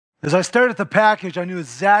As I stared at the package, I knew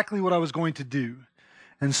exactly what I was going to do.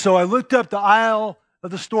 And so I looked up the aisle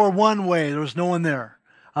of the store one way. There was no one there.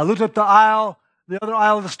 I looked up the other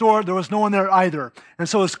aisle of the store. There was no one there either. And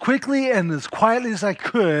so as quickly and as quietly as I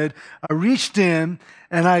could, I reached in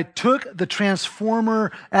and I took the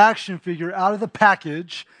Transformer action figure out of the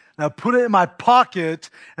package and I put it in my pocket,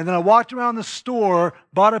 and then I walked around the store,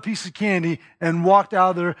 bought a piece of candy, and walked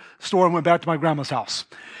out of the store and went back to my grandma's house.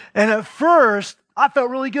 And at first, I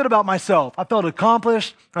felt really good about myself. I felt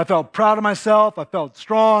accomplished. I felt proud of myself. I felt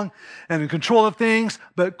strong and in control of things.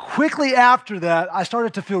 But quickly after that, I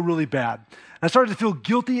started to feel really bad. I started to feel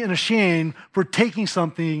guilty and ashamed for taking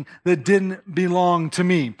something that didn't belong to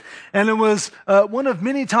me. And it was one of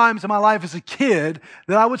many times in my life as a kid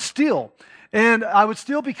that I would steal. And I would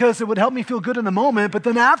steal because it would help me feel good in the moment, but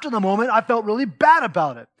then after the moment, I felt really bad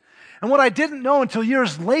about it. And what I didn't know until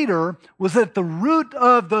years later was that the root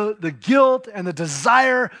of the guilt and the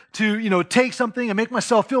desire to, take something and make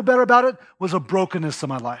myself feel better about it was a brokenness in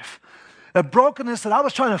my life. A brokenness that I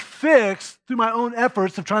was trying to fix through my own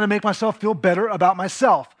efforts of trying to make myself feel better about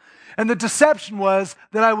myself. And the deception was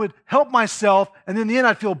that I would help myself, and in the end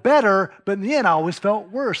I'd feel better, but in the end I always felt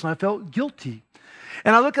worse and I felt guilty.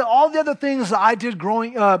 And I look at all the other things that I did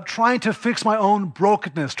growing up, trying to fix my own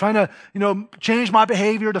brokenness, trying to, change my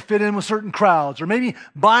behavior to fit in with certain crowds, or maybe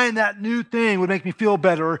buying that new thing would make me feel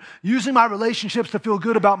better, or using my relationships to feel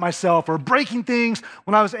good about myself, or breaking things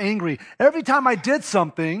when I was angry. Every time I did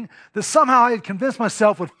something that somehow I had convinced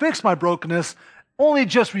myself would fix my brokenness, only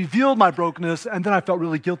just revealed my brokenness, and then I felt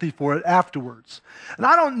really guilty for it afterwards. And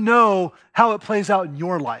I don't know how it plays out in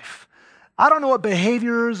your life. I don't know what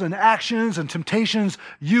behaviors and actions and temptations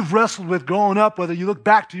you've wrestled with growing up, whether you look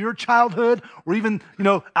back to your childhood or even,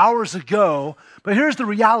 hours ago. But here's the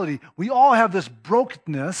reality. We all have this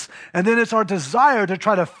brokenness, and then it's our desire to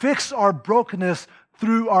try to fix our brokenness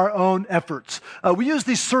through our own efforts. We use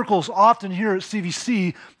these circles often here at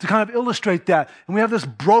CVC to kind of illustrate that. And we have this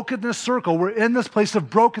brokenness circle. We're in this place of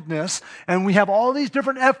brokenness, and we have all these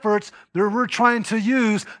different efforts that we're trying to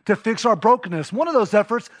use to fix our brokenness. One of those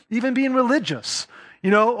efforts even being religious.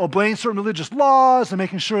 Obeying certain religious laws and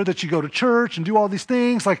making sure that you go to church and do all these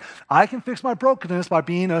things. Like, I can fix my brokenness by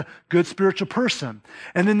being a good spiritual person.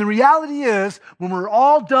 And then the reality is, when we're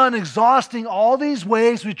all done exhausting all these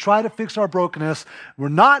ways we try to fix our brokenness, we're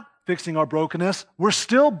not fixing our brokenness. We're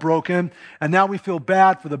still broken. And now we feel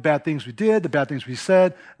bad for the bad things we did, the bad things we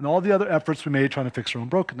said, and all the other efforts we made trying to fix our own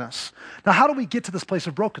brokenness. Now, how do we get to this place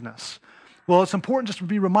of brokenness? Well, it's important just to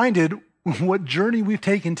be reminded what journey we've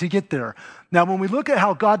taken to get there. Now, when we look at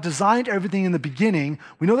how God designed everything in the beginning,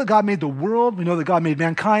 we know that God made the world, we know that God made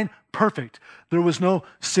mankind perfect. There was no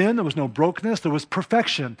sin, there was no brokenness, there was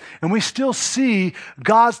perfection. And we still see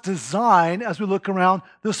God's design as we look around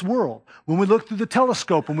this world. When we look through the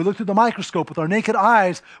telescope, when we look through the microscope with our naked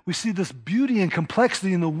eyes, we see this beauty and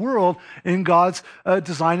complexity in the world in God's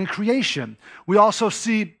design and creation. We also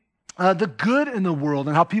see the good in the world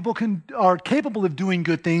and how people are capable of doing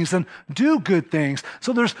good things and do good things.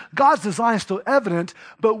 So there's God's design still evident,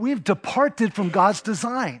 but we've departed from God's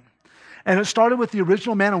design. And it started with the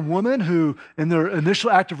original man and woman who, in their initial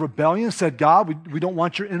act of rebellion, said, God, we don't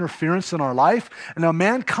want your interference in our life. And now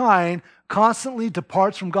mankind constantly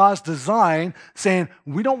departs from God's design, saying,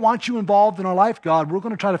 we don't want you involved in our life, God. We're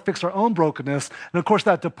going to try to fix our own brokenness. And of course,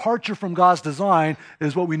 that departure from God's design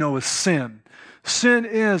is what we know as sin. Sin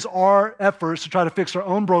is our efforts to try to fix our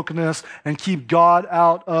own brokenness and keep God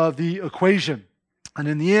out of the equation. And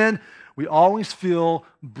in the end, we always feel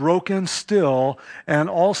broken still and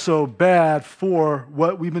also bad for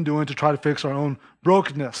what we've been doing to try to fix our own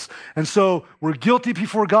brokenness. And so we're guilty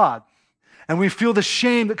before God. And we feel the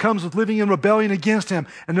shame that comes with living in rebellion against Him.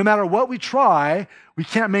 And no matter what we try, we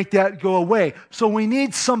can't make that go away. So we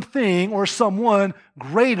need something or someone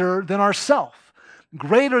greater than ourselves.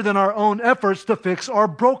 Greater than our own efforts to fix our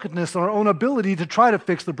brokenness, our own ability to try to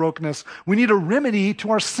fix the brokenness. We need a remedy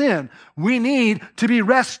to our sin. We need to be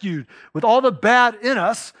rescued. With all the bad in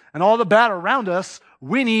us and all the bad around us,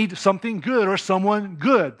 we need something good or someone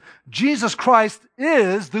good. Jesus Christ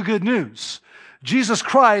is the good news. Jesus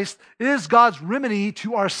Christ is God's remedy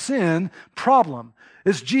to our sin problem.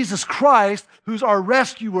 It's Jesus Christ who's our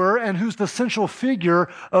rescuer and who's the central figure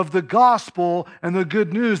of the gospel and the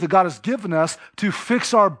good news that God has given us to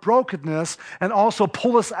fix our brokenness and also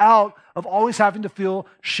pull us out of always having to feel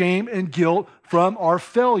shame and guilt from our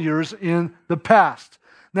failures in the past.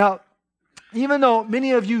 Now, even though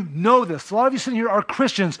many of you know this, a lot of you sitting here are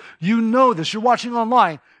Christians, you know this, you're watching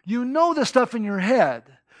online, you know this stuff in your head.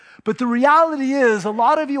 But the reality is, a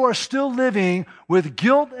lot of you are still living with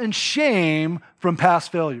guilt and shame from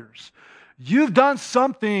past failures. you've done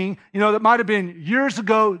something, that might have been years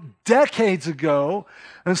ago, decades ago,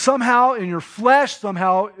 and somehow in your flesh,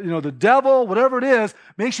 somehow, the devil, whatever it is,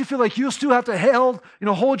 makes you feel like you still have to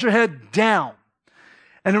hold your head down.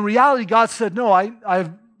 And in reality, God said, no,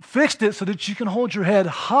 I've fixed it so that you can hold your head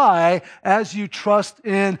high as you trust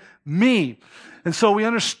in me. And so we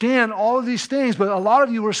understand all of these things, but a lot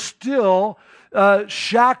of you are still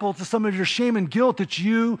shackled to some of your shame and guilt that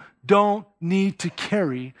you don't need to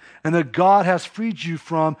carry and that God has freed you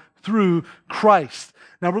from through Christ.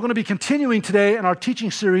 Now, we're going to be continuing today in our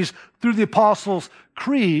teaching series through the Apostles'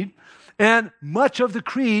 Creed, and much of the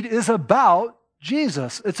Creed is about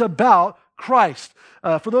Jesus. It's about Christ.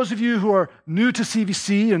 For those of you who are new to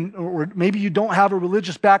CVC, or maybe you don't have a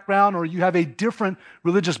religious background or you have a different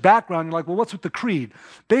religious background, you're like, well, what's with the creed?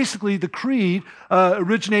 Basically, the creed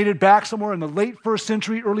originated back somewhere in the late 1st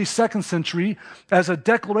century, early 2nd century as a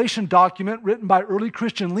declaration document written by early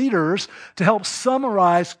Christian leaders to help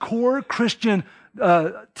summarize core Christian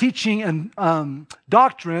teaching and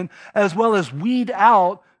doctrine, as well as weed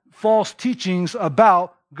out false teachings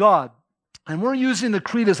about God. And we're using the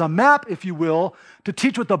creed as a map, if you will, to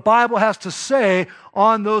teach what the Bible has to say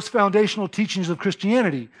on those foundational teachings of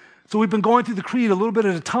Christianity. So we've been going through the creed a little bit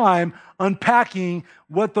at a time, unpacking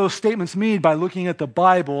what those statements mean by looking at the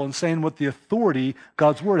Bible and saying what the authority,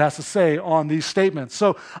 God's Word, has to say on these statements.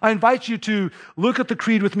 So I invite you to look at the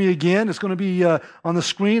creed with me again. It's going to be on the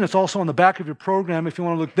screen. It's also on the back of your program if you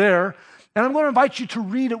want to look there. And I'm going to invite you to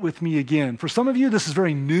read it with me again. For some of you, this is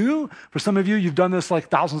very new. For some of you, you've done this like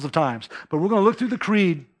thousands of times. But we're going to look through the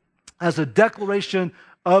creed as a declaration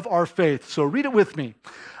of our faith. So read it with me.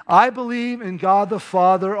 I believe in God the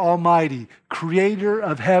Father Almighty, creator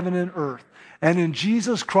of heaven and earth, and in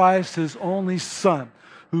Jesus Christ, his only Son,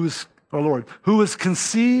 who is our Lord, who was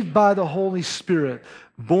conceived by the Holy Spirit,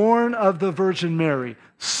 born of the Virgin Mary,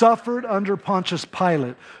 suffered under Pontius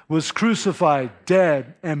Pilate, was crucified,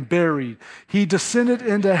 dead, and buried. He descended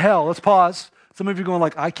into hell. Let's pause. Some of you are going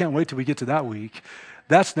like, I can't wait till we get to that week.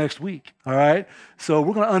 That's next week, all right? So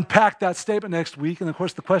we're going to unpack that statement next week. And of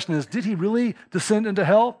course, the question is, did he really descend into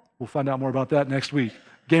hell? We'll find out more about that next week.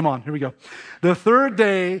 Game on. Here we go. The third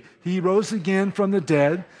day, he rose again from the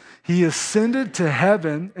dead. He ascended to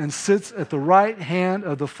heaven and sits at the right hand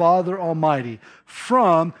of the Father Almighty,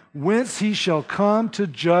 from whence he shall come to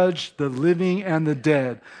judge the living and the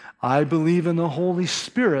dead. I believe in the Holy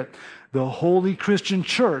Spirit, the holy Christian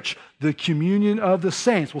church, the communion of the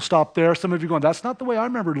saints. We'll stop there. Some of you are going, that's not the way I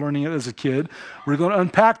remember learning it as a kid. We're going to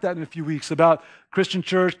unpack that in a few weeks about Christian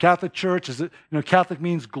church, Catholic church. Is it, Catholic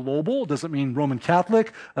means global. Does it mean Roman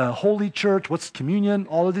Catholic? Holy church, what's communion?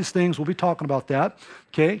 All of these things. We'll be talking about that.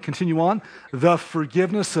 Okay, continue on. The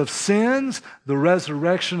forgiveness of sins, the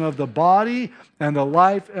resurrection of the body, and the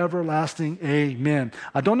life everlasting. Amen.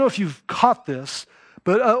 I don't know if you've caught this,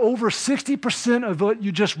 but over 60% of what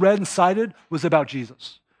you just read and cited was about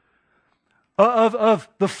Jesus. Of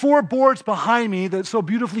the 4 boards behind me that so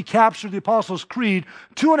beautifully capture the Apostles' Creed,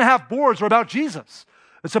 2.5 boards are about Jesus.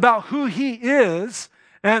 It's about who he is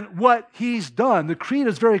and what he's done. The creed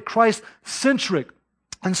is very Christ-centric.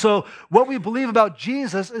 And so what we believe about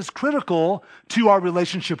Jesus is critical to our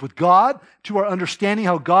relationship with God, to our understanding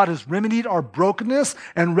how God has remedied our brokenness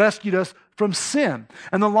and rescued us from sin.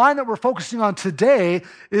 And the line that we're focusing on today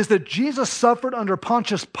is that Jesus suffered under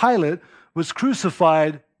Pontius Pilate, was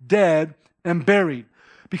crucified, dead, and buried.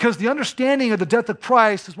 Because the understanding of the death of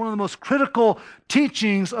Christ is one of the most critical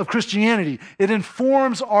teachings of Christianity. It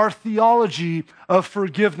informs our theology of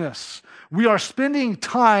forgiveness. We are spending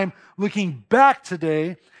time looking back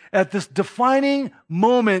today at this defining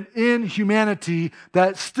moment in humanity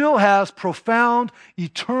that still has profound,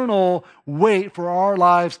 eternal weight for our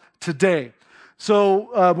lives today.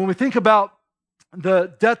 So when we think about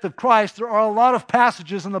the death of Christ, there are a lot of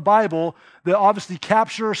passages in the Bible that obviously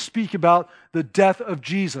capture or speak about the death of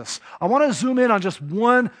Jesus. I want to zoom in on just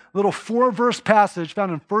one little 4-verse passage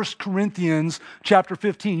found in 1 Corinthians chapter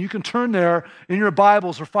 15. You can turn there in your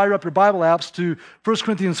Bibles or fire up your Bible apps to 1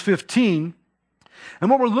 Corinthians 15. And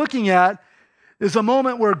what we're looking at is a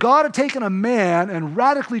moment where God had taken a man and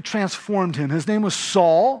radically transformed him. His name was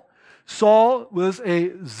Saul. Saul was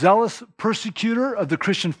a zealous persecutor of the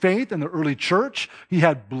Christian faith in the early church. He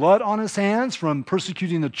had blood on his hands from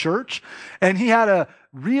persecuting the church. And he had a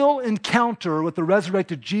real encounter with the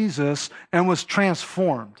resurrected Jesus and was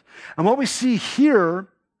transformed. And what we see here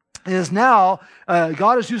is now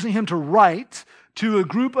God is using him to write to a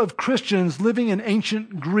group of Christians living in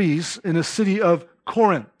ancient Greece in the city of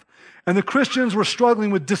Corinth. And the Christians were struggling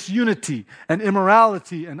with disunity and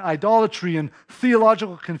immorality and idolatry and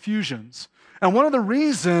theological confusions. And one of the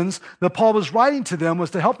reasons that Paul was writing to them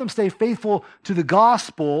was to help them stay faithful to the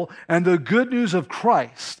gospel and the good news of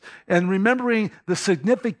Christ, and remembering the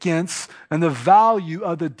significance and the value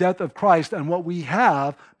of the death of Christ and what we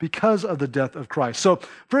have because of the death of Christ. So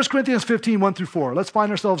 1 Corinthians 15, 1 through 4. Let's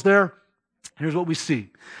find ourselves there. Here's what we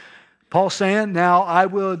see. Paul saying, "Now I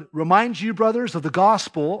would remind you, brothers, of the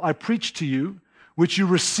gospel I preached to you, which you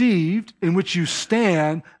received, in which you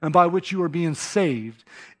stand, and by which you are being saved,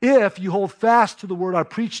 if you hold fast to the word I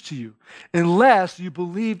preached to you, unless you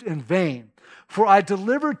believed in vain. For I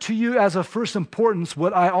delivered to you as of first importance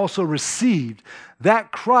what I also received,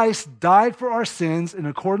 that Christ died for our sins in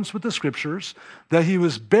accordance with the Scriptures, that he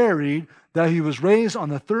was buried, that he was raised on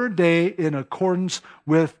the third day in accordance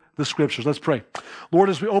with the Scriptures." Let's pray. Lord,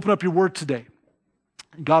 as we open up your word today,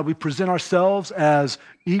 God, we present ourselves as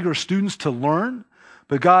eager students to learn,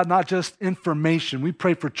 but God, not just information. We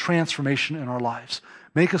pray for transformation in our lives.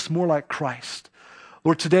 Make us more like Christ.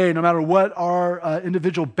 Lord, today, no matter what our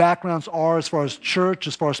individual backgrounds are as far as church,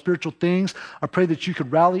 as far as spiritual things, I pray that you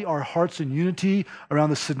could rally our hearts in unity around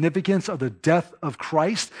the significance of the death of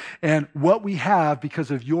Christ and what we have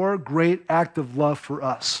because of your great act of love for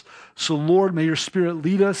us. So, Lord, may your Spirit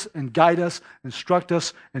lead us and guide us, instruct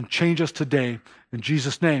us, and change us today. In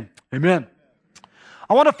Jesus' name, amen.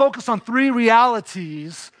 I want to focus on three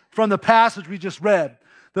realities from the passage we just read.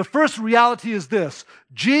 The first reality is this: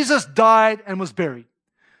 Jesus died and was buried.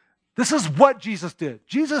 This is what Jesus did.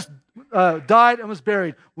 Jesus died and was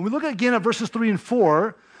buried. When we look again at verses 3 and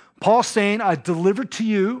 4, Paul's saying, "I delivered to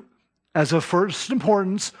you as of first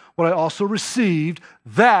importance what I also received,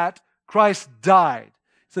 that Christ died."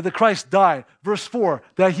 So that Christ died. Verse 4,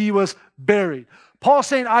 that he was buried. Paul's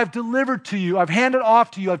saying, I've delivered to you, I've handed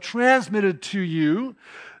off to you, I've transmitted to you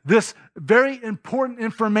this very important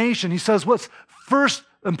information. He says, what's first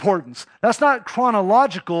importance? That's not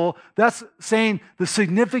chronological, that's saying the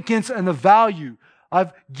significance and the value.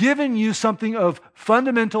 I've given you something of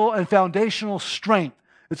fundamental and foundational strength.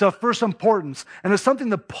 It's of first importance, and it's something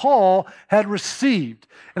that Paul had received.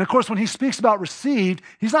 And of course, when he speaks about received,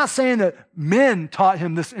 he's not saying that men taught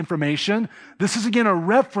him this information. This is again a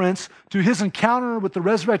reference to his encounter with the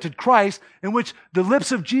resurrected Christ, in which the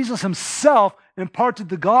lips of Jesus himself imparted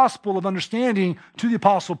the gospel of understanding to the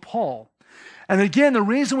Apostle Paul. And again, the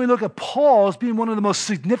reason we look at Paul as being one of the most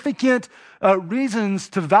significant reasons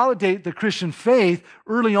to validate the Christian faith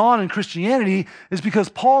early on in Christianity is because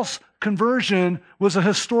Paul's conversion was a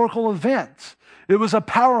historical event. It was a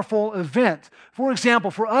powerful event. For example,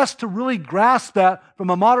 for us to really grasp that from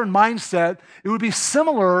a modern mindset, it would be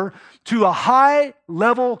similar to a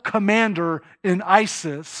high-level commander in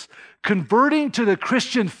ISIS converting to the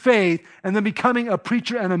Christian faith and then becoming a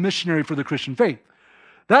preacher and a missionary for the Christian faith.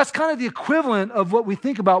 That's kind of the equivalent of what we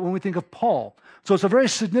think about when we think of Paul. So it's a very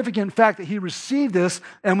significant fact that he received this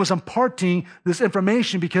and was imparting this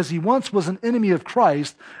information because he once was an enemy of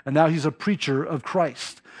Christ and now he's a preacher of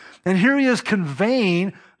Christ. And here he is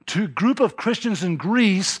conveying to a group of Christians in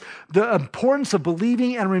Greece the importance of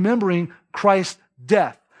believing and remembering Christ's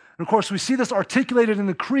death. And of course, we see this articulated in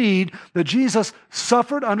the creed that Jesus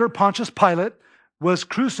suffered under Pontius Pilate, was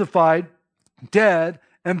crucified, dead,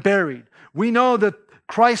 and buried. We know that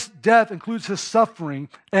Christ's death includes his suffering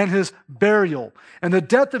and his burial. And the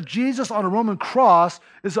death of Jesus on a Roman cross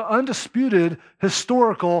is an undisputed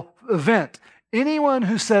historical event. Anyone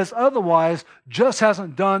who says otherwise just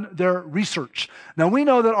hasn't done their research. Now, we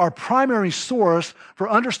know that our primary source for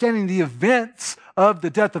understanding the events of the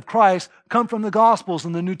death of Christ come from the Gospels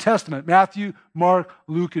in the New Testament: Matthew, Mark,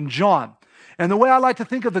 Luke, and John. And the way I like to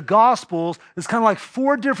think of the Gospels is kind of like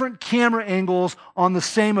 4 different camera angles on the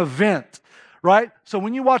same event. Right? So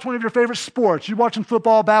when you watch one of your favorite sports, you're watching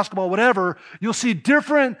football, basketball, whatever, you'll see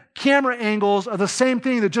different camera angles of the same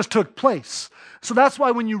thing that just took place. So that's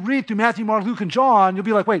why when you read through Matthew, Mark, Luke, and John, you'll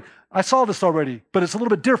be like, wait, I saw this already, but it's a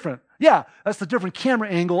little bit different. Yeah, that's the different camera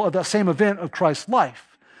angle of that same event of Christ's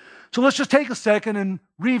life. So let's just take a second and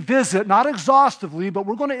revisit, not exhaustively, but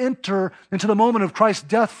we're going to enter into the moment of Christ's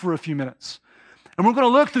death for a few minutes. And we're going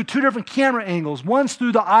to look through 2 different camera angles. One's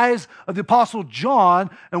through the eyes of the Apostle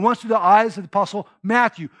John, and one's through the eyes of the Apostle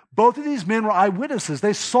Matthew. Both of these men were eyewitnesses.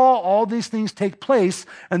 They saw all these things take place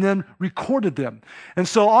and then recorded them. And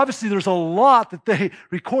so obviously there's a lot that they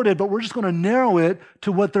recorded, but we're just going to narrow it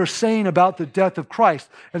to what they're saying about the death of Christ.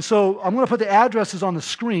 And so I'm going to put the addresses on the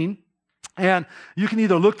screen. And you can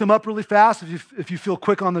either look them up really fast if you feel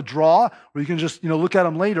quick on the draw, or you can just look at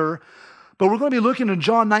them later. But we're going to be looking at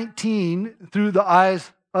John 19 through the eyes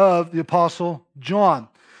of the Apostle John.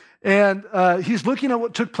 And he's looking at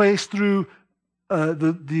what took place through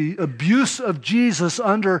the abuse of Jesus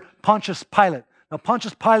under Pontius Pilate. Now,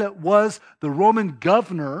 Pontius Pilate was the Roman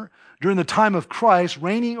governor during the time of Christ,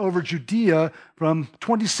 reigning over Judea from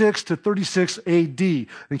 26 to 36 AD,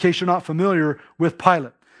 in case you're not familiar with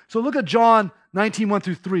Pilate. So look at John 19, 1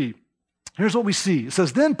 through 3. Here's what we see. It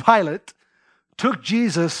says, "Then Pilate took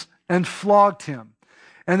Jesus and flogged him.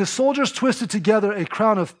 And the soldiers twisted together a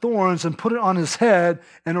crown of thorns and put it on his head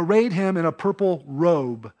and arrayed him in a purple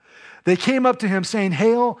robe. They came up to him saying,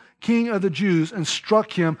 'Hail, King of the Jews,' and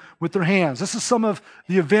struck him with their hands." This is some of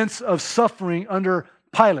the events of suffering under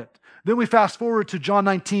Pilate. Then we fast forward to John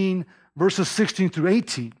 19, verses 16 through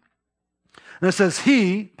 18. And it says,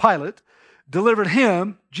 "He," Pilate, "delivered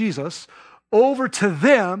him," Jesus, "over to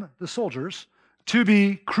them," the soldiers, "to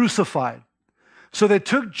be crucified. So they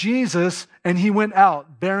took Jesus, and he went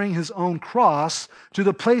out, bearing his own cross, to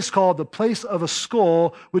the place called the place of a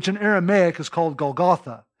skull, which in Aramaic is called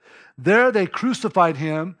Golgotha. There they crucified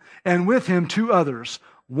him, and with him two others,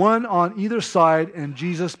 one on either side, and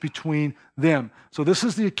Jesus between them." So this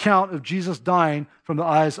is the account of Jesus dying from the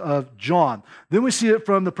eyes of John. Then we see it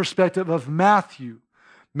from the perspective of Matthew.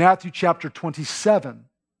 Matthew chapter 27,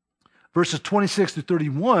 verses 26 to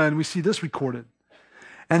 31, we see this recorded.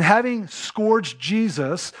 "And having scourged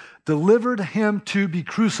Jesus, delivered him to be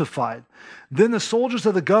crucified. Then the soldiers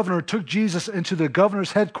of the governor took Jesus into the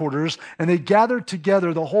governor's headquarters, and they gathered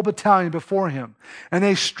together the whole battalion before him. And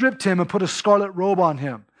they stripped him and put a scarlet robe on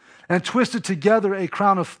him, and twisted together a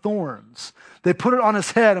crown of thorns. They put it on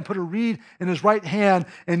his head and put a reed in his right hand,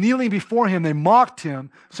 and kneeling before him, they mocked him,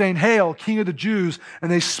 saying, 'Hail, King of the Jews!' And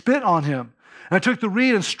they spit on him. And took the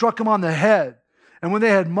reed and struck him on the head. And when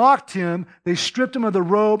they had mocked him, they stripped him of the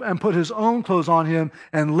robe and put his own clothes on him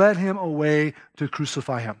and led him away to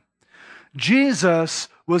crucify him." Jesus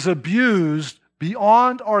was abused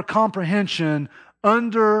beyond our comprehension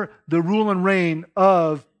under the rule and reign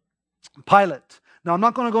of Pilate. Now, I'm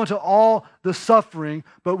not going to go into all the suffering,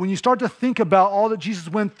 but when you start to think about all that Jesus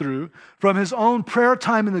went through, from his own prayer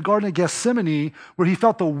time in the Garden of Gethsemane, where he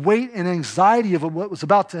felt the weight and anxiety of what was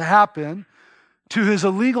about to happen, to his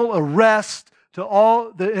illegal arrest, to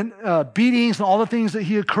all the beatings and all the things that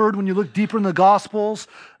he occurred when you look deeper in the Gospels,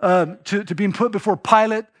 to being put before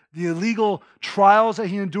Pilate, the illegal trials that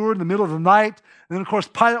he endured in the middle of the night, and then, of course,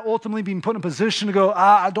 Pilate ultimately being put in a position to go,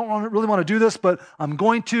 I don't really want to do this, but I'm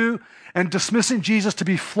going to, and dismissing Jesus to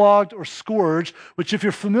be flogged or scourged, which if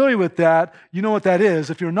you're familiar with that, you know what that is.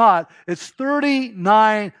 If you're not, it's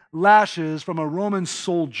 39 lashes from a Roman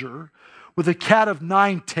soldier with a cat of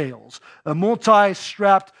nine tails, a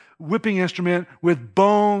multi-strapped whipping instrument with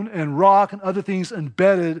bone and rock and other things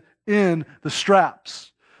embedded in the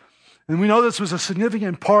straps. And we know this was a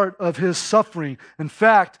significant part of his suffering. In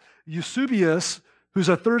fact, Eusebius, who's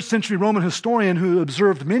a 3rd century Roman historian who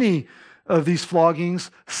observed many of these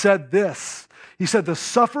floggings, said this. He said, "The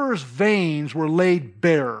sufferer's veins were laid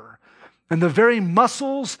bare, and the very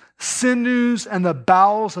muscles, sinews, and the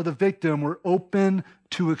bowels of the victim were open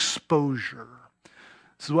to exposure."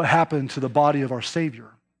 This is what happened to the body of our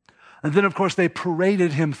Savior. And then, of course, they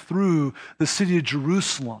paraded him through the city of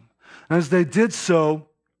Jerusalem. And as they did so,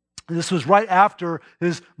 this was right after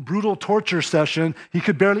his brutal torture session, he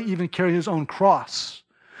could barely even carry his own cross.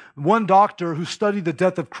 One doctor who studied the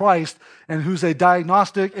death of Christ and who's a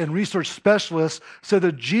diagnostic and research specialist said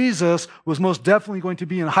that Jesus was most definitely going to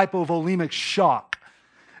be in hypovolemic shock.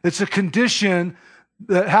 It's a condition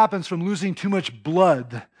that happens from losing too much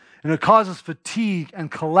blood, and it causes fatigue and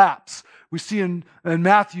collapse. We see in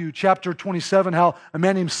Matthew chapter 27 how a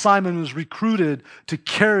man named Simon was recruited to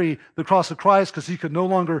carry the cross of Christ because he could no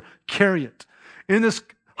longer carry it. In this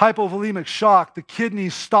hypovolemic shock, the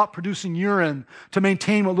kidneys stop producing urine to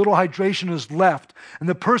maintain what little hydration is left, and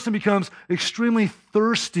the person becomes extremely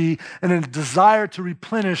thirsty and a desire to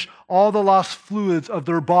replenish all the lost fluids of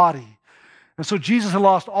their body. And so Jesus had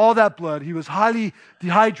lost all that blood. He was highly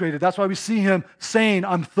dehydrated. That's why we see him saying,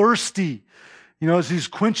 "I'm thirsty," as he's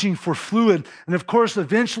quenching for fluid. And of course,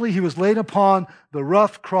 eventually he was laid upon the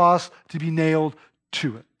rough cross to be nailed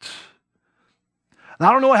to it. And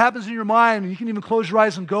I don't know what happens in your mind, and you can even close your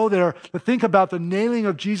eyes and go there, but think about the nailing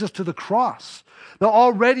of Jesus to the cross. That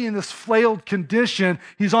already in this flailed condition,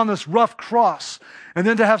 he's on this rough cross. And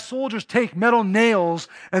then to have soldiers take metal nails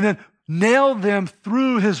and then nail them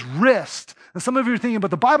through his wrist. And some of you are thinking,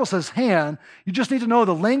 but the Bible says hand. You just need to know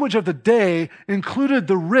the language of the day included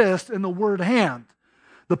the wrist in the word hand.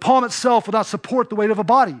 The palm itself would not support the weight of a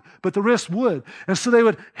body, but the wrist would. And so they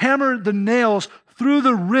would hammer the nails through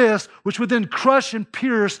the wrist, which would then crush and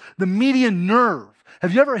pierce the median nerve.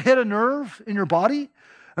 Have you ever hit a nerve in your body?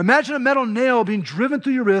 Imagine a metal nail being driven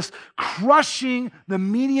through your wrist, crushing the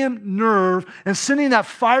median nerve and sending that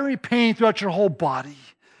fiery pain throughout your whole body.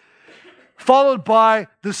 followed by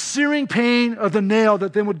the searing pain of the nail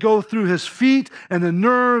that then would go through his feet and the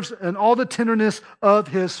nerves and all the tenderness of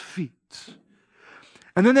his feet.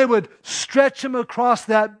 And then they would stretch him across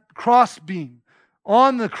that crossbeam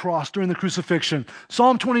on the cross during the crucifixion.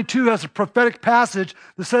 Psalm 22 has a prophetic passage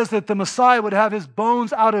that says that the Messiah would have his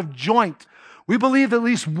bones out of joint. We believe that at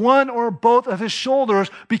least one or both of his shoulders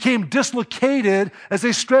became dislocated as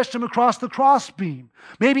they stretched him across the crossbeam.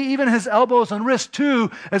 Maybe even his elbows and wrists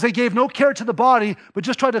too, as they gave no care to the body, but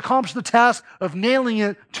just tried to accomplish the task of nailing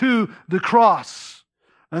it to the cross.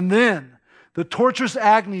 And then the torturous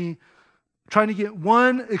agony, trying to get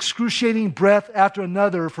one excruciating breath after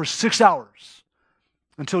another for 6 hours,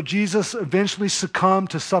 until Jesus eventually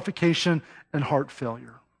succumbed to suffocation and heart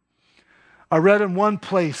failure. I read in one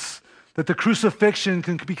place that the crucifixion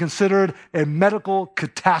can be considered a medical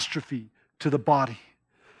catastrophe to the body.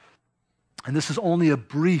 And this is only a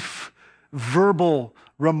brief verbal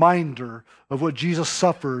reminder of what Jesus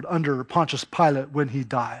suffered under Pontius Pilate when he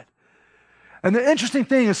died. And the interesting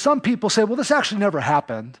thing is some people say, well, this actually never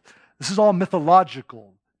happened. This is all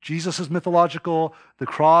mythological. Jesus is mythological. The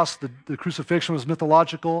cross, the crucifixion was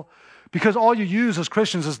mythological. Because all you use as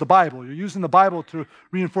Christians is the Bible. You're using the Bible to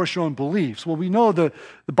reinforce your own beliefs. Well, we know that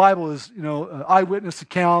the Bible is, eyewitness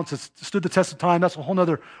accounts. It's stood the test of time. That's a whole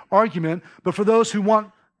other argument. But for those who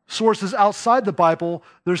want sources outside the Bible,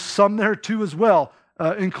 there's some there too as well.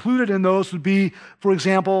 Included in those would be, for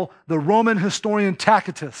example, the Roman historian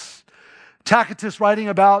Tacitus. Tacitus, writing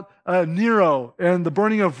about Nero and the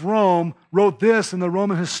burning of Rome, wrote this in the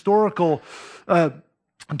Roman historical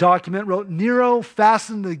document, wrote, Nero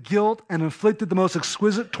fastened the guilt and inflicted the most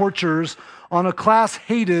exquisite tortures on a class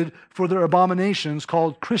hated for their abominations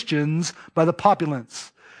called Christians by the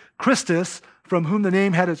populace. Christus, from whom the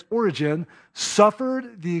name had its origin,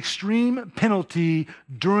 suffered the extreme penalty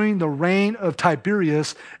during the reign of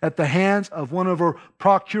Tiberius at the hands of one of her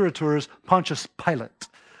procurators, Pontius Pilate.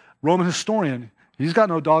 Roman historian. He's got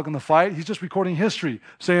no dog in the fight. He's just recording history,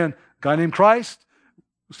 saying, guy named Christ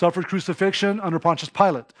suffered crucifixion under Pontius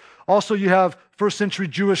Pilate. Also, you have first century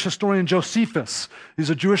Jewish historian Josephus. He's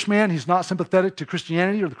a Jewish man. He's not sympathetic to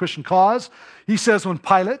Christianity or the Christian cause. He says when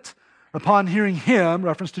Pilate, upon hearing him,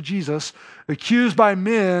 reference to Jesus, accused by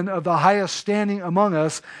men of the highest standing among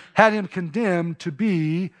us, had him condemned to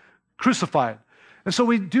be crucified. And so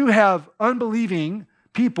we do have unbelieving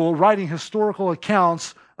people writing historical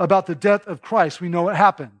accounts about the death of Christ. We know it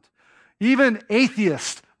happened. Even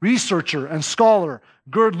atheist, researcher, and scholar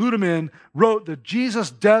Gerd Ludemann wrote that Jesus'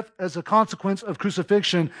 death as a consequence of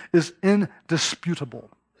crucifixion is indisputable.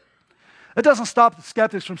 It doesn't stop the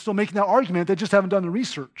skeptics from still making that argument. They just haven't done the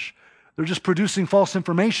research. They're just producing false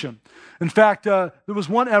information. In fact, there was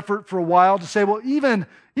one effort for a while to say, well, even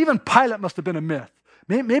Pilate must have been a myth.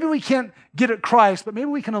 Maybe we can't get at Christ, but maybe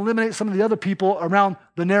we can eliminate some of the other people around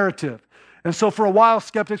the narrative. And so for a while,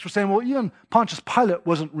 skeptics were saying, well, even Pontius Pilate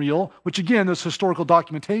wasn't real, which again, there's historical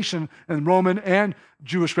documentation in Roman and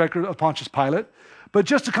Jewish record of Pontius Pilate. But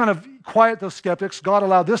just to kind of quiet those skeptics, God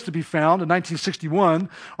allowed this to be found. In 1961,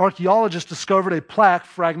 archaeologists discovered a plaque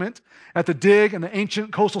fragment at the dig in the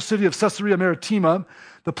ancient coastal city of Caesarea Maritima.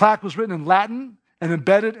 The plaque was written in Latin and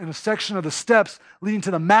embedded in a section of the steps leading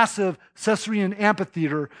to the massive Caesarean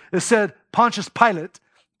amphitheater. It said, Pontius Pilate,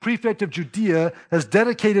 prefect of Judea, has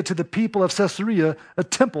dedicated to the people of Caesarea a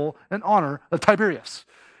temple in honor of Tiberius.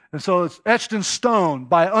 And so it's etched in stone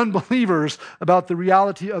by unbelievers about the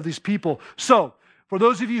reality of these people. So, for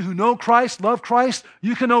those of you who know Christ, love Christ,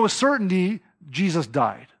 you can know with certainty Jesus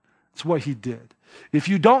died. That's what he did. If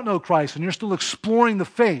you don't know Christ and you're still exploring the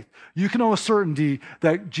faith, you can know with certainty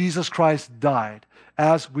that Jesus Christ died,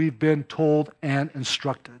 as we've been told and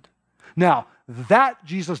instructed. Now, that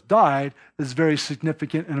Jesus died is very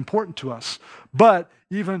significant and important to us. But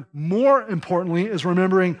even more importantly is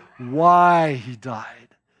remembering why he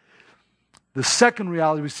died. The second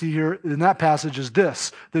reality we see here in that passage is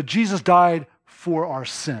this, that Jesus died for our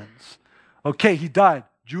sins. Okay, he died.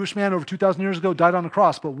 Jewish man over 2,000 years ago died on the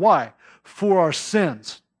cross, but why? For our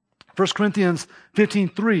sins. 1 Corinthians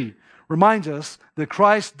 15:3 reminds us that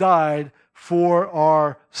Christ died for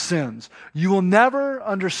our sins. You will never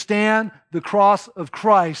understand the cross of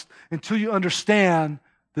Christ until you understand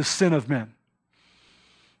the sin of men.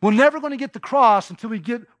 We're never going to get the cross until we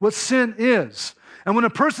get what sin is. And when a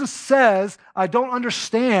person says, I don't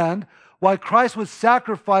understand why Christ would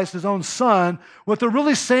sacrifice his own son, what they're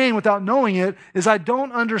really saying without knowing it is, I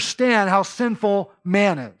don't understand how sinful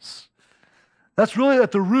man is. That's really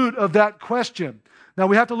at the root of that question. Now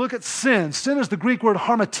we have to look at sin. Sin is the Greek word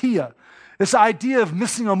harmatia. It's the idea of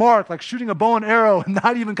missing a mark, like shooting a bow and arrow and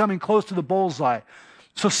not even coming close to the bullseye.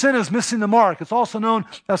 So sin is missing the mark. It's also known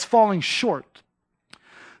as falling short.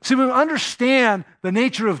 See, when we understand the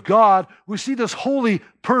nature of God, we see this holy,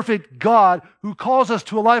 perfect God who calls us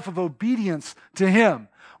to a life of obedience to Him.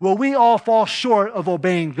 Well, we all fall short of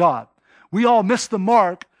obeying God. We all miss the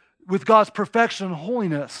mark with God's perfection and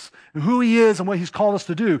holiness and who He is and what He's called us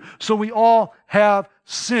to do. So we all have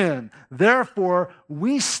sin. Therefore,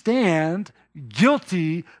 we stand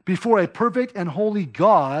guilty before a perfect and holy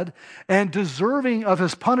God and deserving of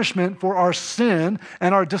His punishment for our sin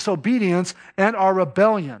and our disobedience and our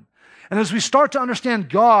rebellion. And as we start to understand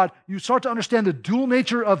God, you start to understand the dual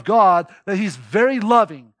nature of God, that He's very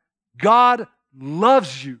loving. God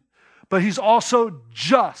loves you, but He's also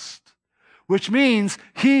just, which means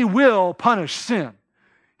He will punish sin.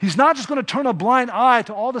 He's not just going to turn a blind eye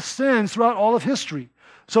to all the sins throughout all of history.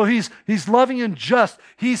 So he's loving and just.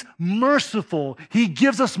 He's merciful. He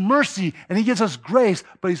gives us mercy and He gives us grace,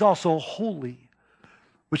 but He's also holy,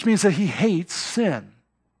 which means that He hates sin.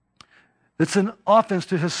 It's an offense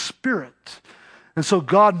to His Spirit. And so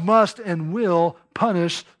God must and will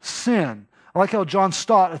punish sin. I like how John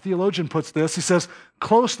Stott, a theologian, puts this. He says,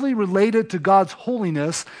 closely related to God's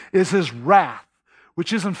holiness is His wrath,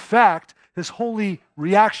 which is in fact His holy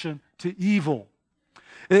reaction to evil.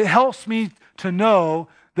 It helps me to know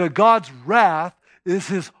that God's wrath is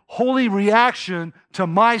His holy reaction to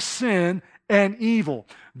my sin and evil.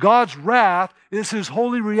 God's wrath is His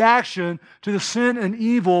holy reaction to the sin and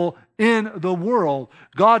evil in the world.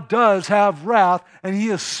 God does have wrath, and He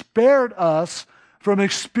has spared us from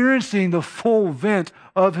experiencing the full vent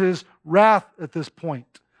of His wrath at this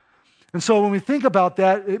point. And so when we think about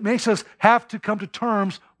that, it makes us have to come to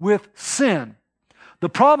terms with sin. The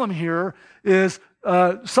problem here is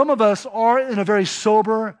some of us are in a very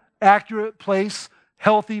sober, accurate place,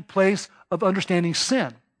 healthy place of understanding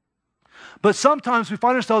sin. But sometimes we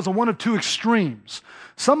find ourselves on one of two extremes.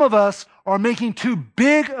 Some of us are making too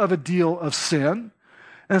big of a deal of sin,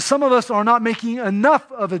 and some of us are not making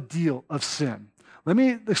enough of a deal of sin. Let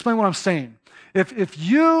me explain what I'm saying. If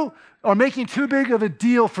you are making too big of a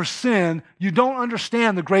deal for sin, you don't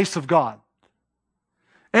understand the grace of God.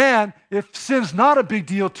 And if sin's not a big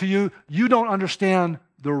deal to you, you don't understand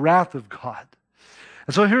the wrath of God.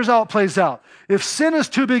 And so here's how it plays out. If sin is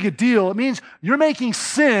too big a deal, it means you're making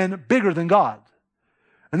sin bigger than God.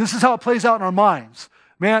 And this is how it plays out in our minds.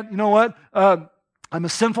 Man, you know what? I'm a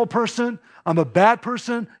sinful person. I'm a bad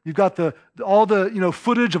person. You've got all the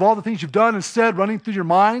footage of all the things you've done and said running through your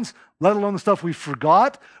minds, let alone the stuff we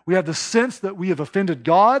forgot. We have the sense that we have offended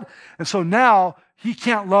God. And so now He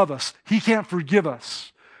can't love us. He can't forgive us.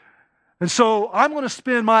 And so I'm going to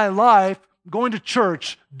spend my life going to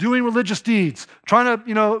church, doing religious deeds, trying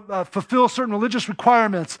to fulfill certain religious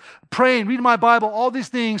requirements, praying, reading my Bible, all these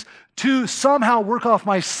things to somehow work off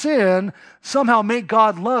my sin, somehow make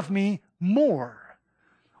God love me more.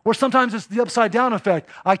 Or sometimes it's the upside down effect.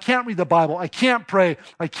 I can't read the Bible. I can't pray.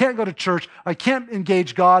 I can't go to church. I can't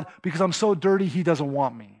engage God because I'm so dirty He doesn't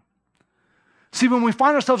want me. See, when we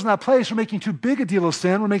find ourselves in that place, we're making too big a deal of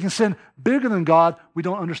sin. We're making sin bigger than God. We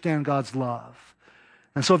don't understand God's love.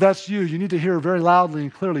 And so if that's you, you need to hear very loudly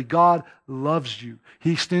and clearly, God loves you.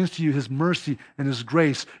 He extends to you His mercy and His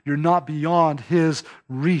grace. You're not beyond His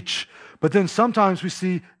reach. But then sometimes we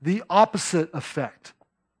see the opposite effect.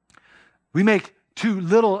 We make too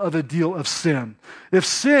little of a deal of sin. If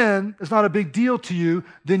sin is not a big deal to you,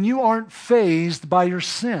 then you aren't fazed by your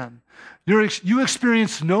sin. You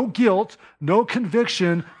experience no guilt, no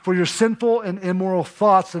conviction for your sinful and immoral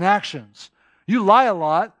thoughts and actions. You lie a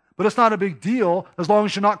lot, but it's not a big deal. As long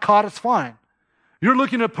as you're not caught, it's fine. You're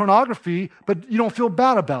looking at pornography, but you don't feel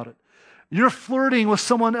bad about it. You're flirting with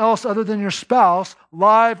someone else other than your spouse,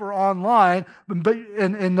 live or online, and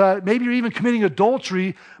maybe you're even committing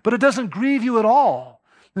adultery, but it doesn't grieve you at all.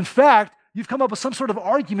 In fact, you've come up with some sort of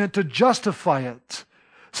argument to justify it.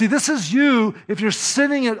 See, this is you if you're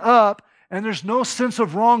sitting it up and there's no sense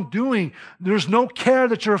of wrongdoing. There's no care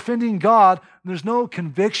that you're offending God. There's no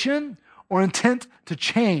conviction or intent to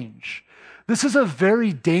change. This is a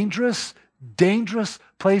very dangerous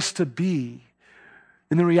place to be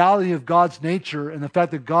in the reality of God's nature and the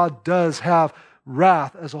fact that God does have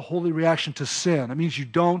wrath as a holy reaction to sin. It means you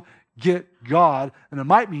don't get God, and it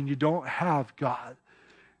might mean you don't have God.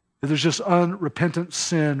 There's just unrepentant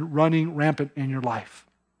sin running rampant in your life.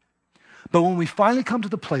 But when we finally come to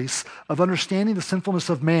the place of understanding the sinfulness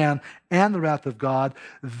of man and the wrath of God,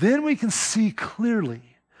 then we can see clearly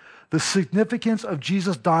the significance of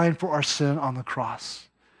Jesus dying for our sin on the cross.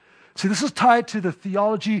 See, this is tied to the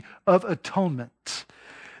theology of atonement,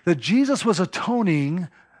 that Jesus was atoning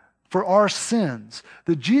for our sins,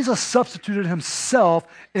 that Jesus substituted himself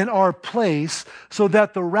in our place so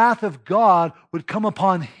that the wrath of God would come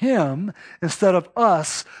upon him instead of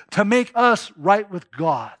us to make us right with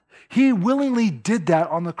God. He willingly did that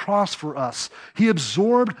on the cross for us. He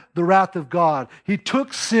absorbed the wrath of God. He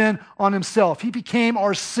took sin on himself. He became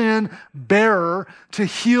our sin bearer to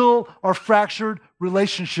heal our fractured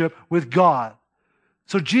relationship with God.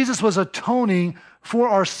 So Jesus was atoning for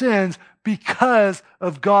our sins because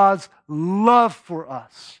of God's love for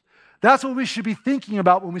us. That's what we should be thinking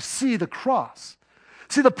about when we see the cross.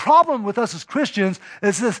 See, the problem with us as Christians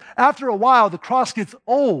is this: after a while, the cross gets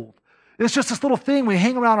old. It's just this little thing we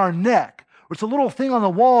hang around our neck, or it's a little thing on the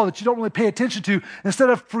wall that you don't really pay attention to,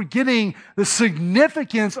 instead of forgetting the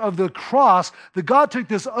significance of the cross, that God took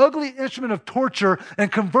this ugly instrument of torture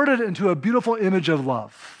and converted it into a beautiful image of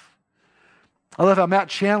love. I love how Matt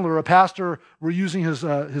Chandler, a pastor, we're using his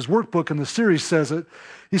workbook in the series, says it.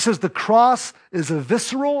 He says, the cross is a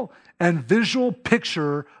visceral and visual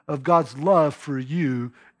picture of God's love for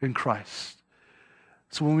you in Christ.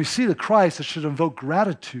 So when we see the Christ, it should invoke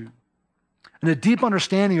gratitude and a deep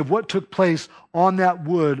understanding of what took place on that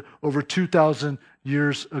wood over 2,000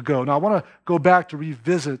 years ago. Now, I want to go back to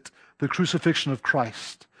revisit the crucifixion of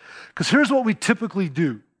Christ, because here's what we typically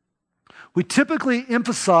do. We typically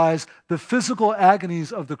emphasize the physical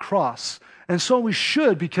agonies of the cross, and so we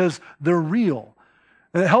should, because they're real.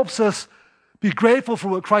 And it helps us be grateful for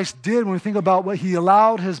what Christ did when we think about what he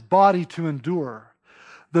allowed his body to endure.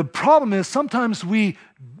 The problem is sometimes we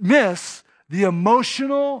miss the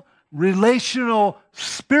emotional, relational,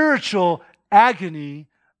 spiritual agony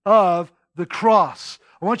of the cross.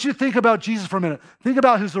 I want you to think about Jesus for a minute. Think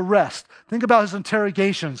about his arrest. Think about his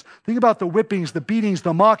interrogations. Think about the whippings, the beatings,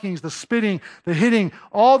 the mockings, the spitting, the hitting,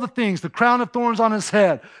 all the things, the crown of thorns on his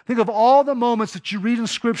head. Think of all the moments that you read in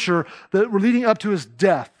Scripture that were leading up to his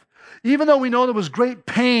death. Even though we know there was great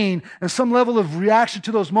pain and some level of reaction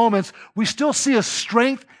to those moments, we still see a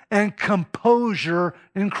strength and composure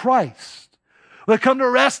in Christ. They come to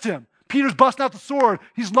arrest him. Peter's busting out the sword.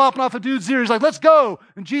 He's lopping off a dude's ear. He's like, let's go.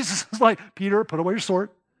 And Jesus is like, Peter, put away your sword.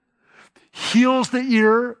 Heals the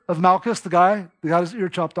ear of Malchus, the guy that got his ear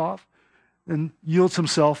chopped off, and yields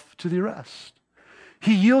himself to the arrest.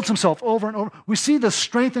 He yields himself over and over. We see the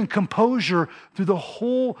strength and composure through the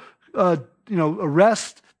whole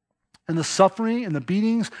arrest and the suffering and the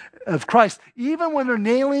beatings of Christ. Even when they're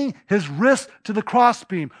nailing his wrist to the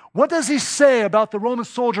crossbeam, what does he say about the Roman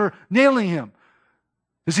soldier nailing him?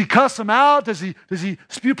 Does he cuss him out? Does he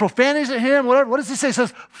spew profanities at him? Whatever. What does he say? He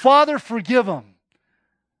says, Father, forgive them,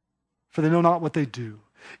 for they know not what they do.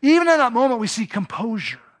 Even in that moment, we see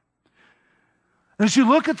composure. And as you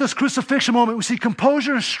look at this crucifixion moment, we see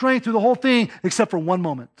composure and strength through the whole thing, except for one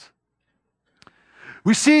moment.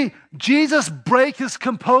 We see Jesus break his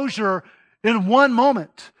composure in one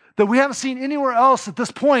moment that we haven't seen anywhere else at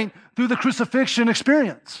this point through the crucifixion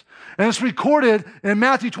experience. And it's recorded in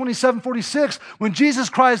Matthew 27:46 when Jesus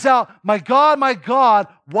cries out, my God,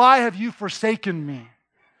 why have you forsaken me?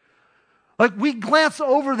 Like, we glance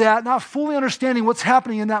over that, not fully understanding what's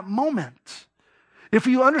happening in that moment. If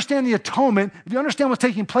you understand the atonement, if you understand what's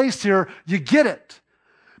taking place here, you get it.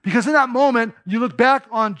 Because in that moment, you look back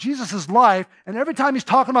on Jesus' life, and every time he's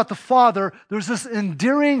talking about the Father, there's this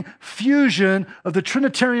endearing fusion of the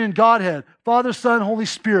Trinitarian Godhead, Father, Son, Holy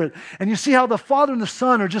Spirit. And you see how the Father and the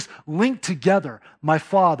Son are just linked together. My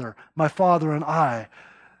Father, and I.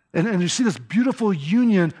 And you see this beautiful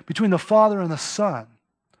union between the Father and the Son.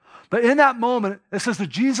 But in that moment, it says that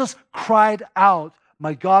Jesus cried out,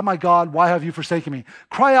 my God, why have you forsaken me?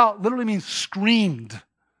 Cry out literally means screamed,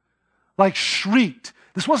 like shrieked.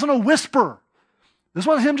 This wasn't a whisper. This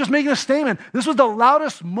wasn't him just making a statement. This was the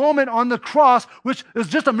loudest moment on the cross, which is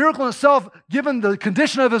just a miracle in itself, given the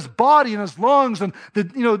condition of his body and his lungs and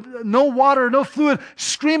no water, no fluid,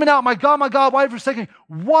 screaming out, my God, why have you forsaken me?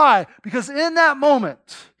 Why? Because in that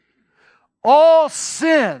moment, all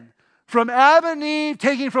sin, from Adam and Eve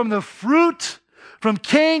taking from the fruit, from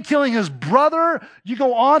Cain killing his brother, you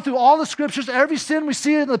go on through all the scriptures, every sin we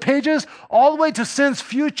see in the pages, all the way to sin's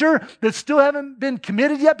future that still haven't been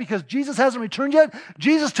committed yet because Jesus hasn't returned yet.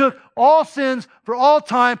 Jesus took all sins for all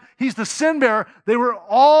time. He's the sin bearer. They were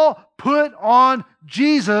all put on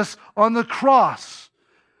Jesus on the cross.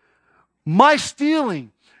 My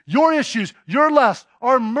stealing, your issues, your lust,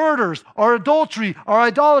 our murders, our adultery, our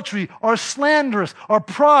idolatry, our slanderous, our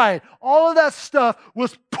pride, all of that stuff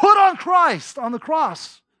was put on Christ on the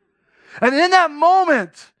cross. And in that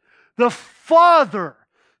moment, the Father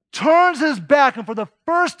turns his back, and for the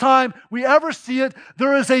first time we ever see it,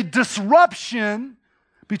 there is a disruption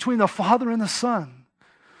between the Father and the Son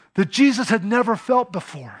that Jesus had never felt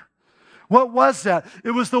before. What was that?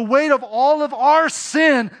 It was the weight of all of our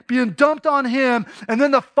sin being dumped on him, and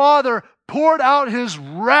then the Father poured out his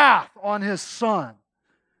wrath on his Son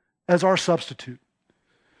as our substitute.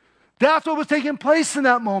 That's what was taking place in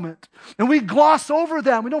that moment. And we gloss over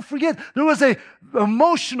that. We don't forget there was a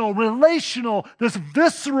emotional, relational, this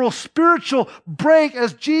visceral, spiritual break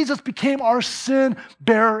as Jesus became our sin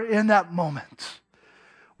bearer in that moment.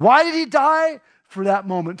 Why did he die? For that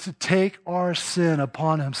moment, to take our sin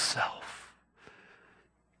upon himself.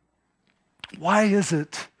 Why is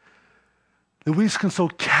it that we can so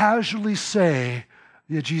casually say,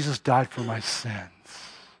 yeah, Jesus died for my sins?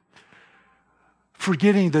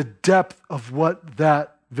 Forgetting the depth of what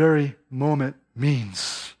that very moment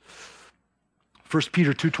means. 1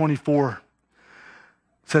 Peter 2:24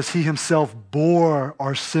 says, he himself bore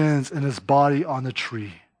our sins in his body on the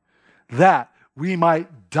tree, that we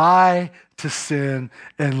might die to sin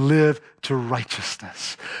and live to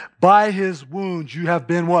righteousness. By his wounds you have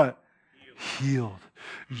been what? Healed.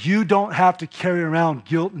 You don't have to carry around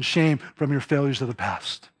guilt and shame from your failures of the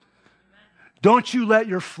past. Don't you let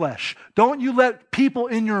your flesh, don't you let people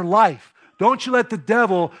in your life, don't you let the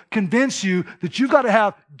devil convince you that you've got to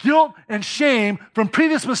have guilt and shame from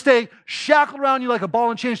previous mistake shackled around you like a ball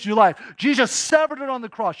and chain to your life. Jesus severed it on the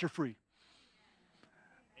cross. You're free.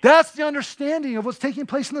 That's the understanding of what's taking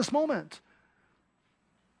place in this moment.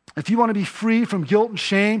 If you want to be free from guilt and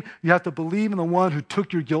shame, you have to believe in the one who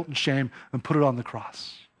took your guilt and shame and put it on the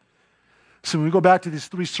cross. So when we go back to these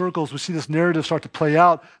three circles, we see this narrative start to play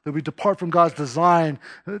out, that we depart from God's design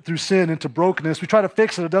through sin into brokenness. We try to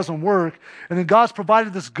fix it, it doesn't work. And then God's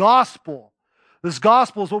provided this gospel. This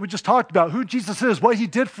gospel is what we just talked about, who Jesus is, what he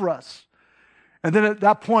did for us. And then at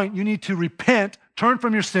that point, you need to repent, turn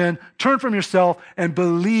from your sin, turn from yourself, and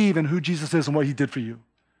believe in who Jesus is and what he did for you.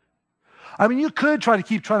 I mean, you could try to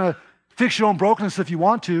keep trying to fix your own brokenness if you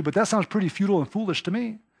want to, but that sounds pretty futile and foolish to me.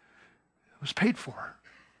 It was paid for.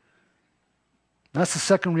 That's the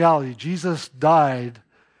second reality. Jesus died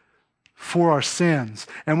for our sins.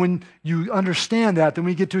 And when you understand that, then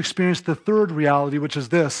we get to experience the third reality, which is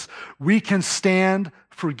this. We can stand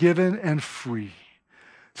forgiven and free.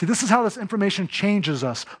 See, this is how this information changes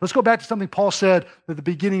us. Let's go back to something Paul said at the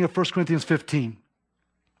beginning of 1 Corinthians 15.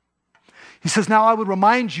 He says, now I would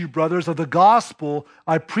remind you, brothers, of the gospel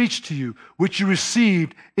I preached to you, which you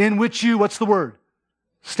received, in which you, what's the word?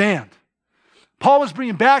 Stand. Paul was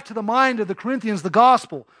bringing back to the mind of the Corinthians the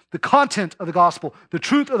gospel, the content of the gospel, the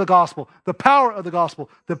truth of the gospel, the power of the gospel,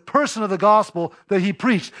 the person of the gospel that he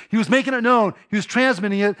preached. He was making it known, he was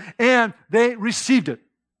transmitting it, and they received it.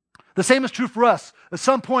 The same is true for us. At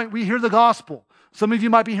some point, we hear the gospel. Some of you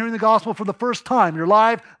might be hearing the gospel for the first time. You're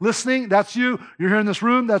live, listening, that's you. You're here in this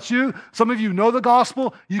room, that's you. Some of you know the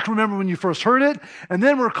gospel. You can remember when you first heard it. And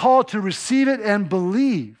then we're called to receive it and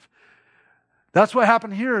believe. That's what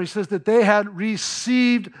happened here. He says that they had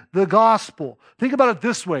received the gospel. Think about it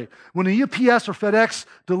this way. When a UPS or FedEx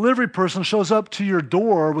delivery person shows up to your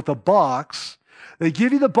door with a box, they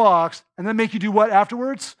give you the box and then make you do what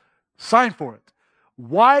afterwards? Sign for it.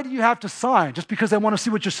 Why do you have to sign? Just because they want to see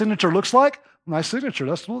what your signature looks like? Nice signature.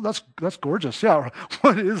 That's gorgeous. Yeah.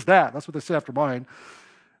 What is that? That's what they say after mine.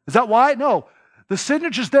 Is that why? No. The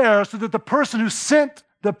signature's there so that the person who sent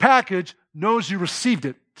the package knows you received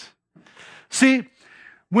it. See,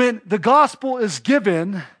 when the gospel is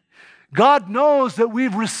given, God knows that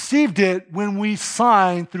we've received it when we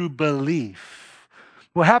sign through belief.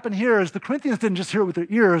 What happened here is the Corinthians didn't just hear it with their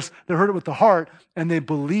ears, they heard it with the heart, and they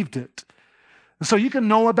believed it. And so you can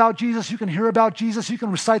know about Jesus, you can hear about Jesus, you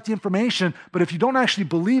can recite the information, but if you don't actually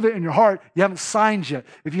believe it in your heart, you haven't signed yet.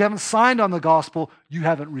 If you haven't signed on the gospel, you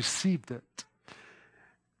haven't received it.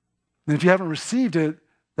 And if you haven't received it,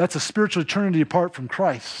 that's a spiritual eternity apart from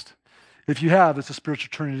Christ. If you have, it's a spiritual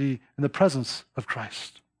eternity in the presence of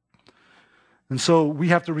Christ. And so we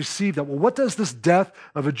have to receive that. Well, what does this death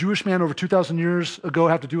of a Jewish man over 2,000 years ago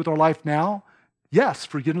have to do with our life now? Yes,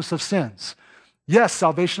 forgiveness of sins. Yes,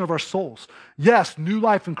 salvation of our souls. Yes, new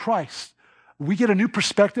life in Christ. We get a new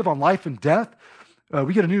perspective on life and death.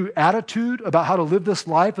 We get a new attitude about how to live this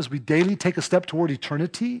life as we daily take a step toward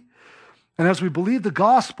eternity. And as we believe the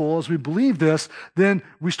gospel, as we believe this, then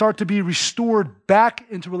we start to be restored back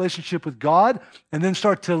into relationship with God and then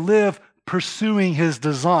start to live pursuing his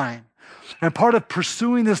design. And part of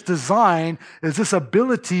pursuing this design is this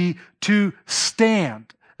ability to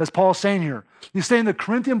stand, as Paul is saying here. He's saying the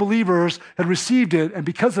Corinthian believers had received it, and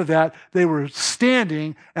because of that, they were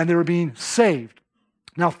standing and they were being saved.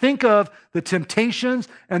 Now think of the temptations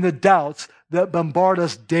and the doubts that bombard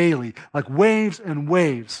us daily, like waves and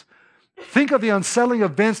waves. Think of the unsettling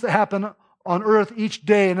events that happen on earth each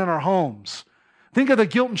day and in our homes. Think of the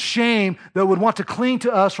guilt and shame that would want to cling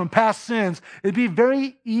to us from past sins. It'd be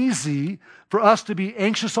very easy for us to be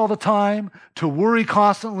anxious all the time, to worry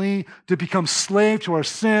constantly, to become slave to our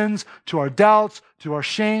sins, to our doubts, to our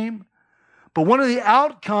shame. But one of the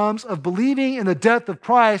outcomes of believing in the death of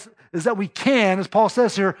Christ is that we can, as Paul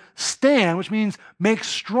says here, stand, which means make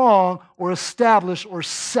strong or establish or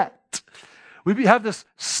set. We have this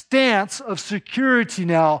stance of security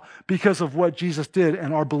now because of what Jesus did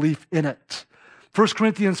and our belief in it. 1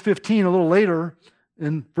 Corinthians 15, a little later,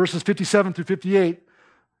 in verses 57 through 58,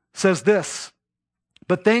 says this,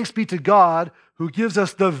 "But thanks be to God who gives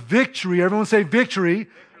us the victory," everyone say victory,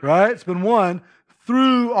 right? It's been won,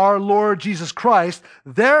 "through our Lord Jesus Christ.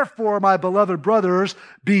 Therefore, my beloved brothers,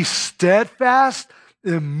 be steadfast,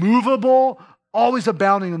 immovable, always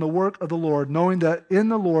abounding in the work of the Lord, knowing that in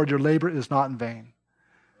the Lord your labor is not in vain."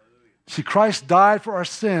 See, Christ died for our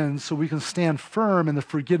sins so we can stand firm in the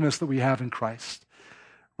forgiveness that we have in Christ.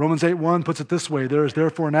 Romans 8:1 puts it this way, "There is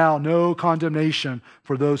therefore now no condemnation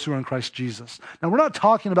for those who are in Christ Jesus." Now, we're not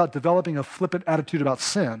talking about developing a flippant attitude about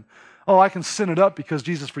sin. Oh, I can sin it up because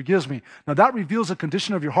Jesus forgives me. Now, that reveals a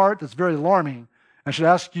condition of your heart that's very alarming and should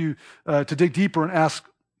ask you to dig deeper and ask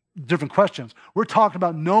different questions. We're talking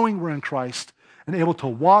about knowing we're in Christ and able to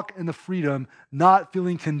walk in the freedom, not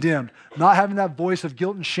feeling condemned, not having that voice of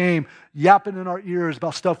guilt and shame yapping in our ears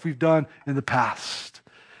about stuff we've done in the past.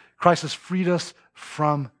 Christ has freed us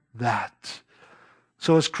from that.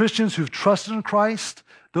 So as Christians who've trusted in Christ,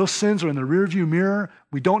 those sins are in the rearview mirror.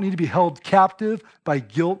 We don't need to be held captive by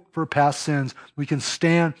guilt for past sins. We can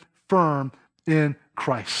stand firm in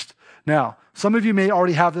Christ. Now, some of you may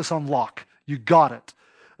already have this on lock. You got it.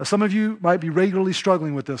 Some of you might be regularly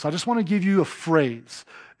struggling with this. I just want to give you a phrase.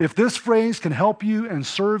 If this phrase can help you and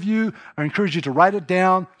serve you, I encourage you to write it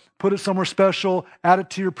down, put it somewhere special, add it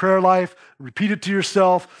to your prayer life, repeat it to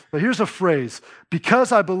yourself. But here's a phrase.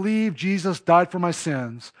 "Because I believe Jesus died for my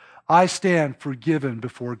sins, I stand forgiven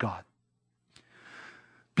before God."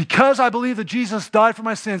 Because I believe that Jesus died for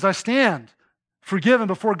my sins, I stand forgiven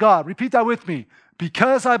before God. Repeat that with me.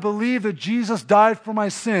 Because I believe that Jesus died for my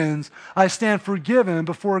sins, I stand forgiven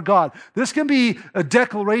before God. This can be a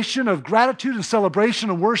declaration of gratitude and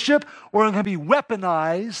celebration and worship, or it can be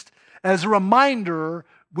weaponized as a reminder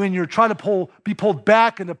when you're trying to be pulled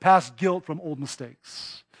back into past guilt from old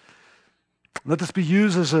mistakes. Let this be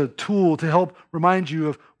used as a tool to help remind you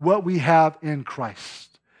of what we have in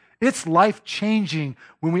Christ. It's life-changing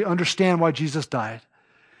when we understand why Jesus died.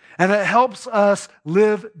 And it helps us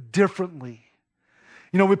live differently.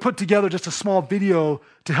 You know, we put together just a small video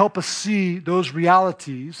to help us see those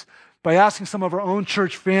realities by asking some of our own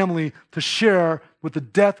church family to share what the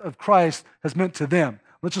death of Christ has meant to them.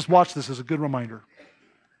 Let's just watch this as a good reminder.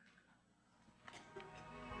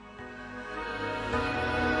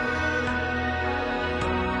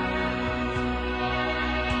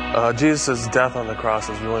 Jesus' death on the cross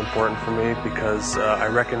is really important for me because I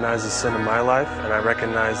recognize the sin in my life, and I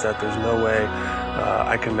recognize that there's no way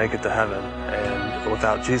I can make it to heaven and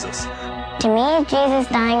without Jesus. To me, Jesus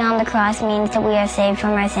dying on the cross means that we are saved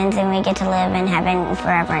from our sins and we get to live in heaven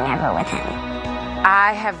forever and ever with Him.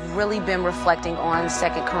 I have really been reflecting on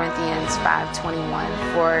 2 Corinthians 5:21.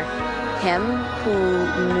 For Him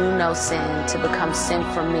who knew no sin to become sin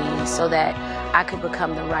for me so that I could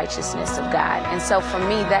become the righteousness of God. And so for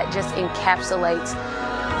me, that just encapsulates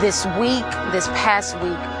this week, this past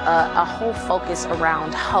week, a whole focus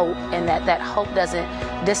around hope, and that hope doesn't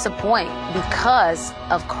disappoint because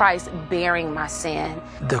of Christ bearing my sin.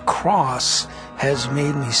 The cross has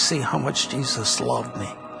made me see how much Jesus loved me.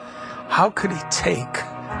 How could He take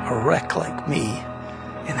a wreck like me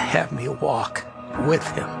and have me walk with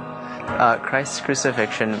Him? Christ's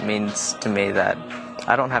crucifixion means to me that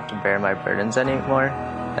I don't have to bear my burdens anymore,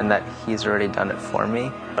 and that He's already done it for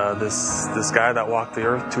me. This guy that walked the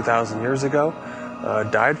earth 2,000 years ago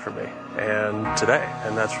died for me, and today,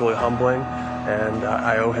 and that's really humbling, and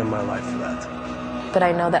I owe Him my life for that. But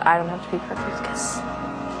I know that I don't have to be perfect because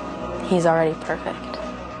He's already perfect.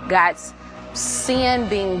 God's sin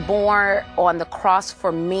being borne on the cross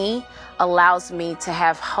for me allows me to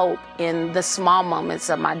have hope in the small moments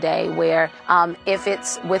of my day where if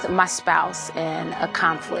it's with my spouse in a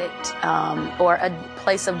conflict or a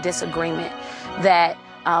place of disagreement, that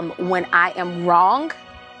when I am wrong,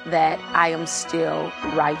 that I am still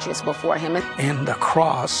righteous before Him. And the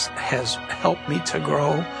cross has helped me to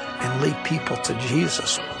grow and lead people to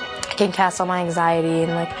Jesus. I can cast all my anxiety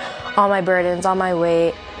and all my burdens, all my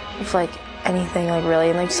weight, anything really,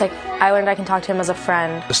 and just I learned I can talk to Him as a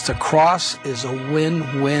friend. The cross is a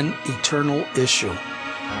win-win eternal issue.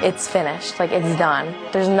 It's finished, it's done.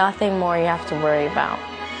 There's nothing more you have to worry about.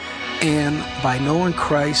 And by knowing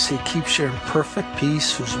Christ, he keeps you in perfect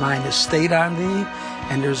peace, whose mind is stayed on thee.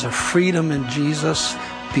 And there's a freedom in Jesus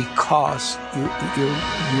because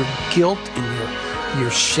your guilt and your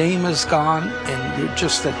shame is gone, and you're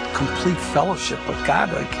just at complete fellowship with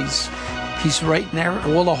God. Like he's right there.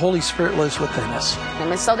 Well, the Holy Spirit lives within us.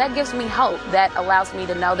 And so that gives me hope. That allows me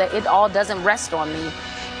to know that it all doesn't rest on me.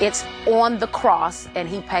 It's on the cross, and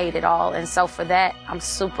he paid it all. And so for that, I'm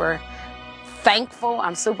super thankful.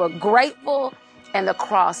 I'm super grateful. And the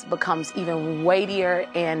cross becomes even weightier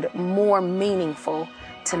and more meaningful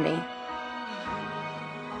to me.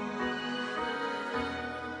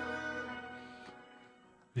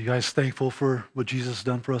 Are you guys thankful for what Jesus has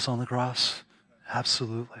done for us on the cross?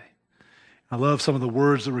 Absolutely. I love some of the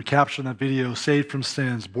words that were captured in that video. Saved from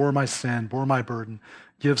sins, bore my sin, bore my burden,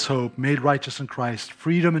 gives hope, made righteous in Christ,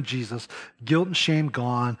 freedom in Jesus, guilt and shame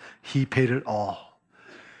gone. He paid it all.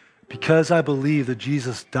 Because I believe that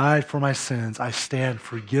Jesus died for my sins, I stand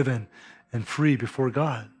forgiven and free before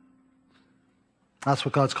God. That's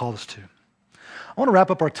what God's called us to. I want to wrap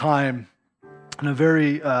up our time in a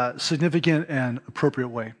very significant and appropriate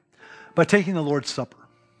way by taking the Lord's Supper.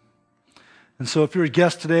 And so if you're a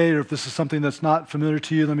guest today, or if this is something that's not familiar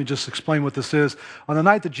to you, let me just explain what this is. On the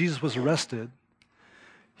night that Jesus was arrested,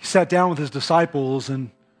 he sat down with his disciples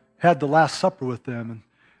and had the Last Supper with them. And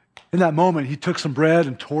in that moment, he took some bread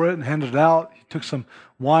and tore it and handed it out. He took some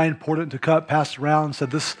wine, poured it into a cup, passed it around, and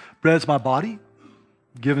said, "This bread is my body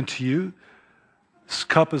given to you. This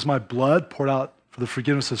cup is my blood poured out for the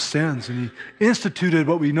forgiveness of sins." And he instituted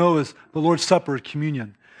what we know as the Lord's Supper,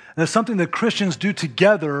 communion. And it's something that Christians do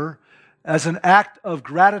together as an act of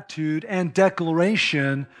gratitude and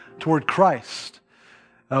declaration toward Christ.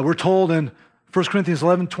 We're told in 1 Corinthians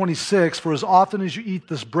 11:26, "For as often as you eat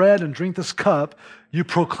this bread and drink this cup, you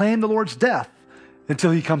proclaim the Lord's death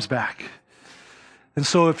until he comes back." And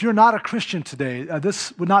so if you're not a Christian today,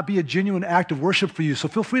 this would not be a genuine act of worship for you, so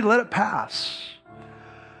feel free to let it pass.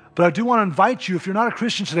 But I do want to invite you, if you're not a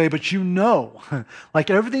Christian today, but you know,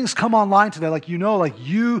 like everything's come online today, like you know, like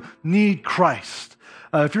you need Christ.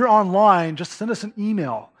 If you're online, just send us an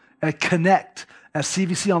email at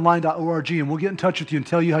connect@cvconline.org, and we'll get in touch with you and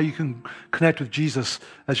tell you how you can connect with Jesus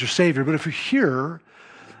as your Savior. But if you're here,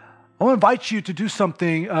 I want to invite you to do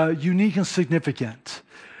something unique and significant.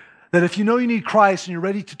 That if you know you need Christ and you're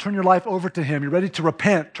ready to turn your life over to him, you're ready to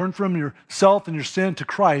repent, turn from yourself and your sin to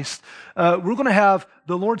Christ, we're going to have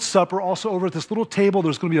the Lord's Supper also over at this little table.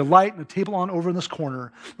 There's going to be a light and a table on over in this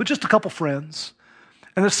corner with just a couple friends.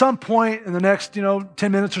 And at some point in the next,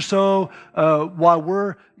 10 minutes or so, while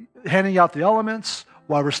we're handing out the elements,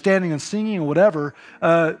 while we're standing and singing or whatever,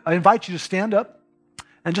 I invite you to stand up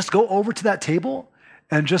and just go over to that table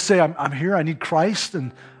and just say, I'm here, I need Christ.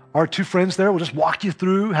 And our two friends there will just walk you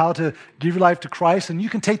through how to give your life to Christ. And you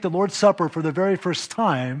can take the Lord's Supper for the very first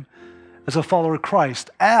time as a follower of Christ,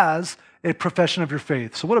 as a profession of your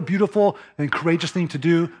faith. So what a beautiful and courageous thing to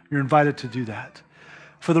do. You're invited to do that.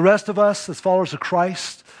 For the rest of us as followers of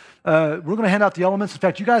Christ, we're going to hand out the elements. In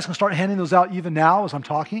fact, you guys can start handing those out even now as I'm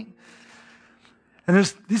talking. And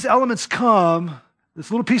as these elements come,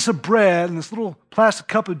 this little piece of bread and this little plastic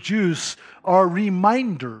cup of juice are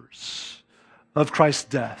reminders of Christ's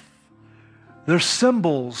death. They're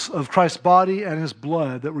symbols of Christ's body and his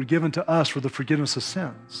blood that were given to us for the forgiveness of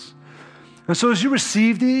sins. And so as you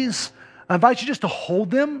receive these, I invite you just to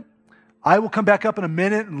hold them. I will come back up in a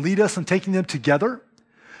minute and lead us in taking them together.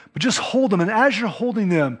 But just hold them. And as you're holding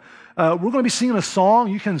them, we're going to be singing a song.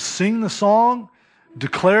 You can sing the song,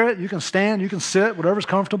 declare it. You can stand, you can sit, whatever's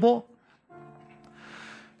comfortable.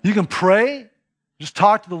 You can pray. Just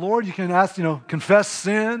talk to the Lord. You can ask, confess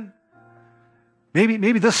sin.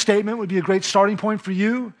 Maybe this statement would be a great starting point for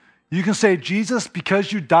you. You can say, "Jesus,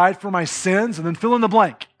 because you died for my sins," and then fill in the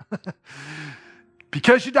blank.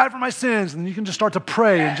 Because you died for my sins. And then you can just start to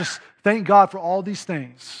pray and just thank God for all these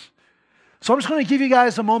things. So I'm just going to give you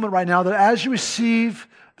guys a moment right now that as you receive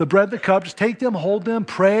the bread and the cup, just take them, hold them,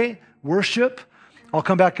 pray, worship. I'll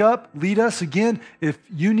come back up, lead us. Again, if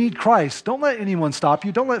you need Christ, don't let anyone stop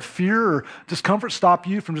you. Don't let fear or discomfort stop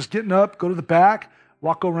you from just getting up, go to the back,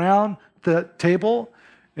 walk around the table,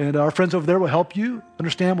 and our friends over there will help you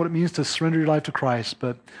understand what it means to surrender your life to Christ.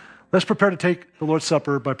 But let's prepare to take the Lord's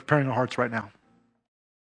Supper by preparing our hearts right now.